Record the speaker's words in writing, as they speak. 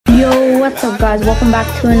what's up guys, welcome back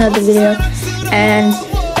to another video. And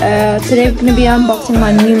today we're going to be unboxing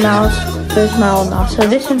my new mouse versus my old mouse. So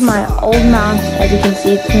this is my old mouse. As you can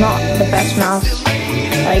see, it's not the best mouse.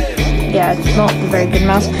 Like, yeah, it's not a very good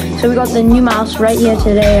mouse. So we got the new mouse right here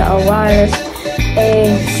today, a wireless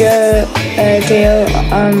JO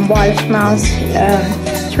wireless mouse.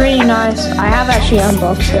 It's really nice. I have actually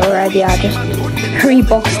unboxed it already. I just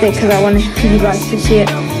reboxed it because I wanted you guys to see it.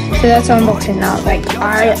 So that's unboxing now. Like,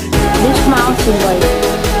 this mouse is like,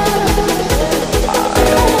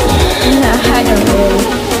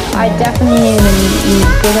 I definitely need a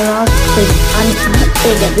bigger mouse because I'm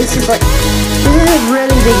bigger. This is a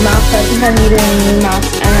really big mouse. So I think I needed a new mouse,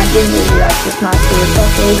 and I didn't really like this mouse. So it's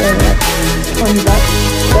okay, only like $20. But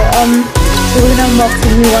so we're gonna unbox the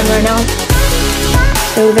new one right now.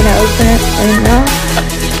 So we're gonna open it right now.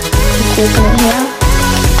 Let's open it here.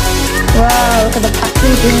 Wow, look at the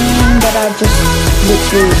packaging that I just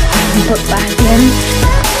literally put back in.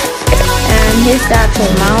 And here's the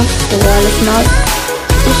actual mouse, the wireless mouse.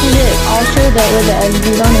 This is it. I'll show that with the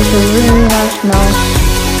LEDs on. It's a really nice mouse.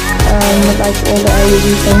 With like all the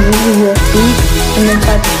LED things. This is USB, and then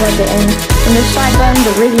try to plug it in. And the side buttons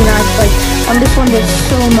are really nice. Like on this one, they're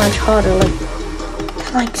so much harder.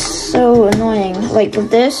 Like so annoying. Like,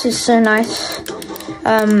 but this is so nice.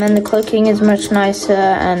 And the clicking is much nicer,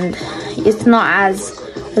 and it's not as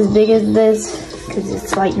big as this because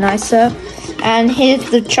it's like nicer. And here's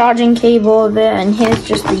the charging cable of it, and here's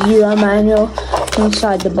just the user manual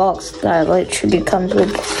inside the box that literally comes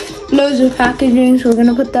with loads of packaging. So we're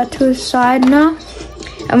gonna put that to the side now,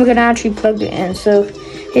 and we're gonna actually plug it in. So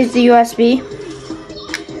here's the USB.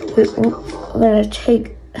 We're gonna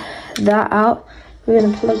take that out. We're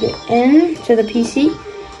gonna plug it in to the PC,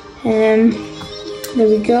 and there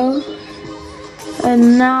we go.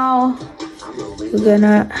 And now we're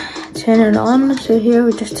gonna turn it on. So here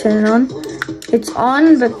we just turn it on. It's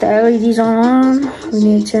on, but the LEDs aren't on. We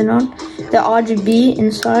need to turn on the RGB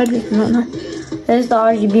inside. There's the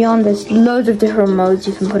RGB on. There's loads of different modes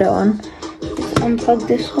you can put it on. Let's unplug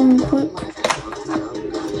this one quick.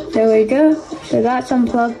 There we go. So that's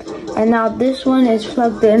unplugged, and now this one is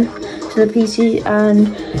plugged in to the PC,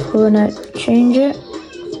 and we're gonna change it.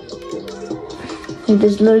 And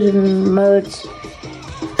there's loads of modes.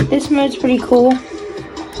 This mode's pretty cool,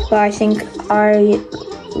 but I think I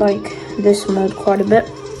like this mode quite a bit.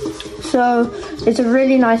 So it's a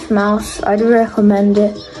really nice mouse. I do recommend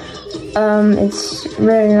it. It's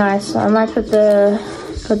really nice. I might put the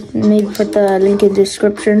link in the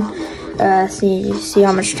description. See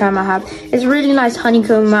how much time I have. It's a really nice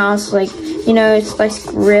honeycomb mouse. Like, you know, it's nice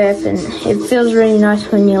grip, and it feels really nice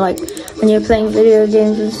when you're playing video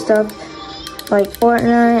games and stuff, like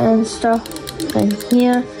Fortnite and stuff. And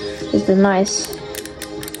here is the nice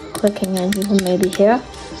clicking, and you can maybe hear.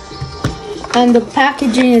 And the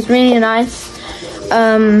packaging is really nice.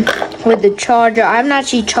 With the charger, I haven't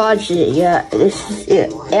actually charged it yet.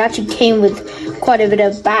 It actually came with quite a bit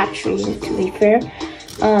of battery, to be fair,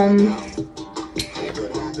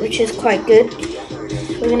 which is quite good.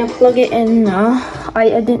 We're gonna plug it in now. I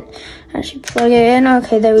didn't actually plug it in.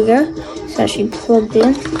 Okay, there we go. It's actually plugged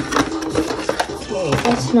in. Okay,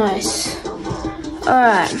 that's nice.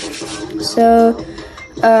 Alright, so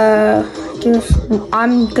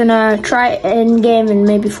I'm gonna try in game and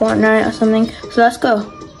maybe Fortnite or something. So let's go.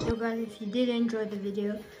 So guys, if you did enjoy the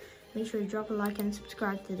video, make sure you drop a like and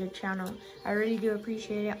subscribe to the channel. I really do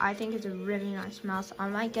appreciate it. I think it's a really nice mouse. I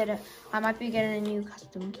might be getting a new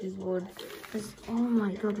custom keyboard. Oh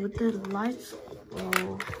my god, with the lights.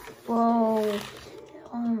 Whoa.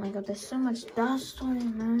 Oh my god, there's so much dust on it,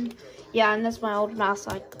 man. Yeah, and that's my old mouse.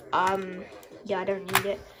 Yeah, I don't need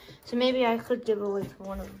it. So maybe I could give away for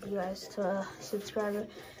one of you guys to subscribe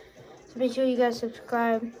it. So make sure you guys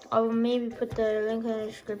subscribe. I will maybe put the link in the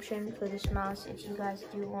description for this mouse if you guys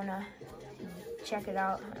do want to check it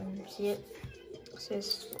out and see it. So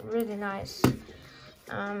it's really nice.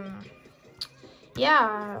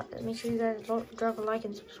 Yeah, make sure you guys drop a like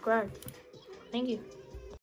and subscribe. Thank you.